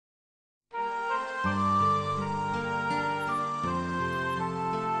Hi,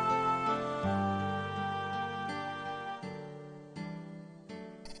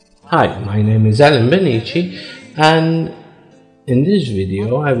 my name is Alan Benici, and in this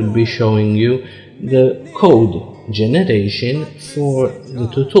video I will be showing you the code generation for the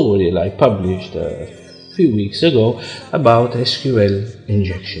tutorial I published a few weeks ago about SQL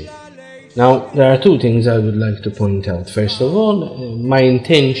injection. Now, there are two things I would like to point out. First of all, my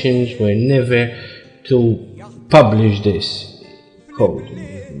intentions were never to publish this code.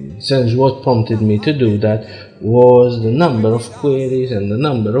 Since what prompted me to do that was the number of queries and the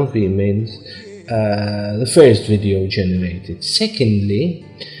number of emails the first video generated. Secondly,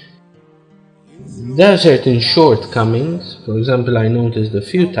 there are certain shortcomings. For example, I noticed a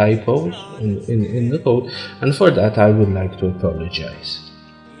few typos in the code, and for that I would like to apologize.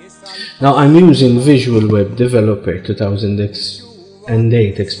 Now, I'm using Visual Web Developer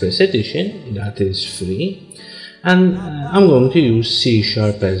 2008 Express Edition, that is free, and I'm going to use C#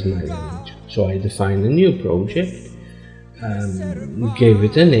 as my language. So I defined a new project, gave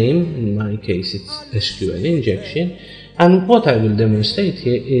it a name. In my case it's SQL Injection, and what I will demonstrate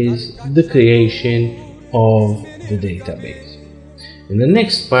here is the creation of the database. In the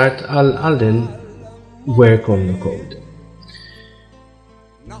next part I'll then work on the code.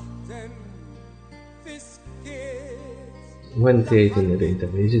 When creating a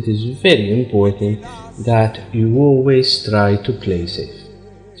database, it is very important that you always try to play safe.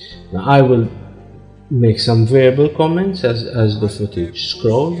 Now, I will make some verbal comments as the footage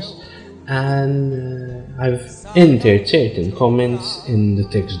scrolls, and I've entered certain comments in the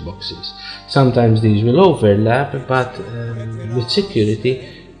text boxes. Sometimes these will overlap, but with security,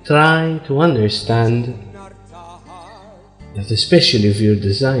 try to understand that, especially if you're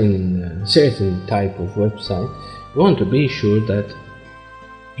designing a certain type of website, you want to be sure that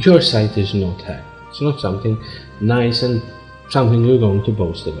your site is not hacked. It's not something nice and something you're going to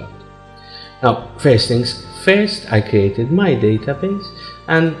boast about. Now, first things first, I created my database,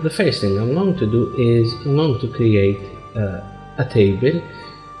 and the first thing I'm going to do is I'm going to create a table.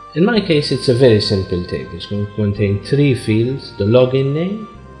 In my case, it's a very simple table. It's going to contain three fields: the login name,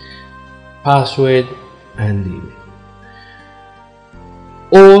 password, and email.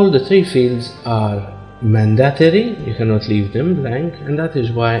 All the three fields are mandatory. You cannot leave them blank, and that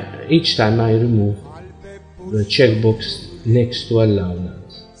is why each time I remove the checkbox next to allow none.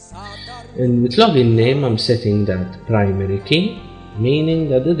 And with login name, I'm setting that primary key, meaning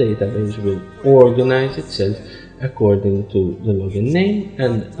that the database will organize itself according to the login name,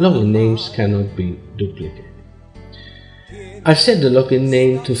 and login names cannot be duplicated. I've set the login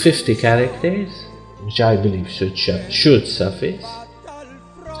name to 50 characters, which I believe should suffice.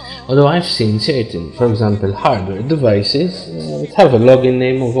 Although I've seen certain, for example, hardware devices have a login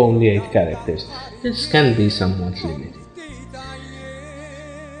name of only 8 characters. This can be somewhat limited.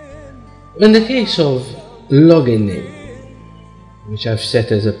 In the case of login name, which I've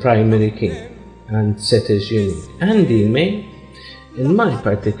set as a primary key and set as unique, and email, in my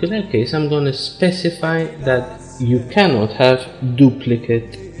particular case, I'm going to specify that you cannot have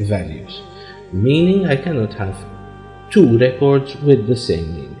duplicate values, meaning I cannot have two records with the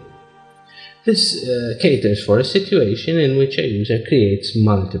same email. This caters for a situation in which a user creates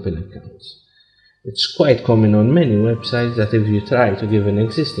multiple accounts. It's quite common on many websites that if you try to give an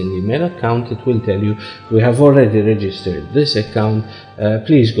existing email account, it will tell you, we have already registered this account,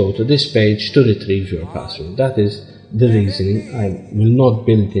 please go to this page to retrieve your password. That is the reasoning. I will not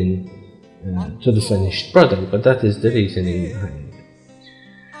build in to the finished product, but that is the reasoning behind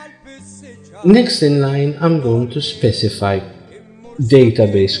it. Next in line, I'm going to specify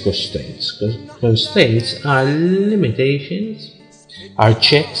database constraints. Constraints are limitations, are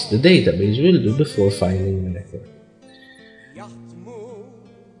checks the database will do before finding a record.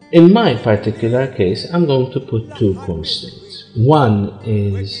 In my particular case, I'm going to put two constraints. One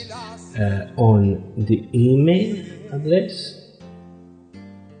is on the email address,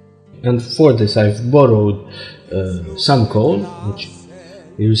 and for this I've borrowed some code which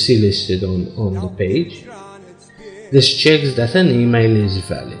you see listed on the page. This checks that an email is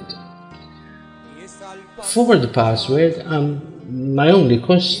valid. For the password, my only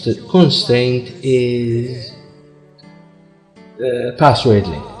constraint is password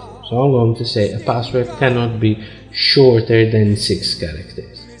length. So I'm going to say a password cannot be shorter than 6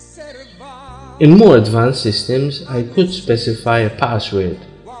 characters. In more advanced systems, I could specify a password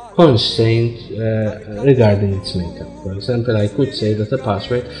constraint regarding its makeup. For example, I could say that a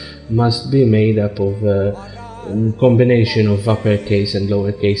password must be made up of a combination of uppercase and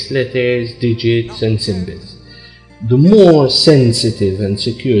lowercase letters, digits, and symbols. The more sensitive and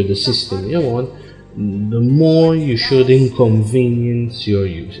secure the system you want, the more you should inconvenience your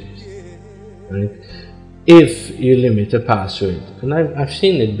users, right? If you limit a password, and I've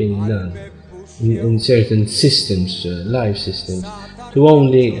seen it being done in certain systems, live systems, to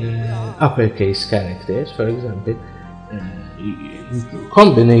only uppercase characters, for example,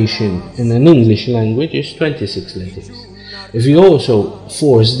 combination in an English language is 26 letters. If you also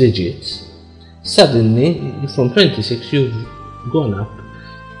force digits, suddenly from 26 you've gone up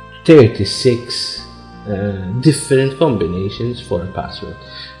 36 different combinations for a password.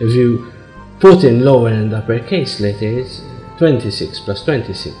 If you put in lower and uppercase letters, 26 plus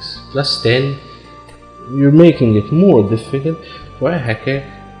 26 plus 10, you're making it more difficult for a hacker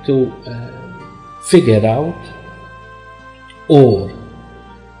to figure out or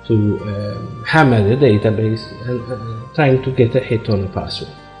to hammer the database and trying to get a hit on a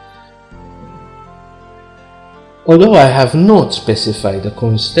password. Although I have not specified a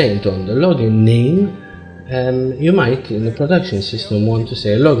constraint on the login name, you might in the production system want to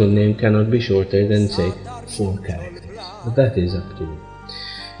say a login name cannot be shorter than, say, 4 characters, but that is up to you.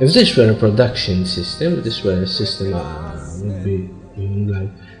 If this were a production system, if this were a system would be like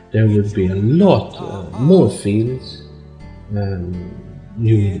there would be a lot more fields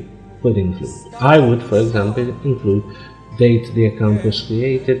you could include. I would, for example, include date the account was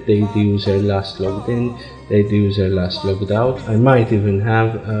created, date the user last logged in, date the user last logged out. I might even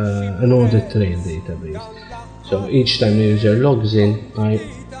have an audit trail database. So each time the user logs in, I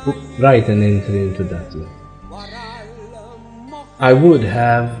write an entry into that log. I would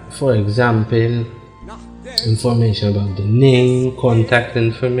have, for example, information about the name, contact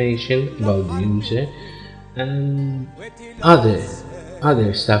information about the user, and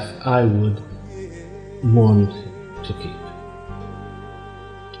other stuff I would want to keep.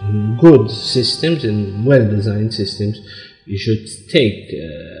 In good systems, in well-designed systems, you should take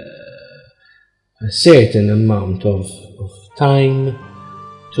a certain amount of time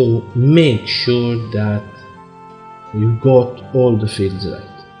to make sure that you got all the fields right.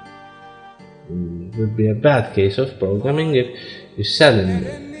 It would be a bad case of programming if you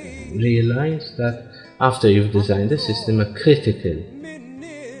suddenly realize that after you've designed the system, a critical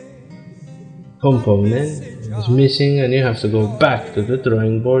component is missing and you have to go back to the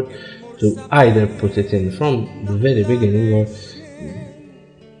drawing board to either put it in from the very beginning or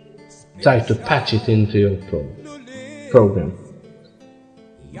try to patch it into your program.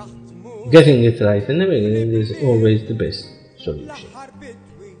 Getting it right in the beginning is always the best solution.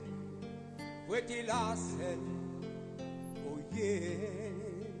 Oh yeah.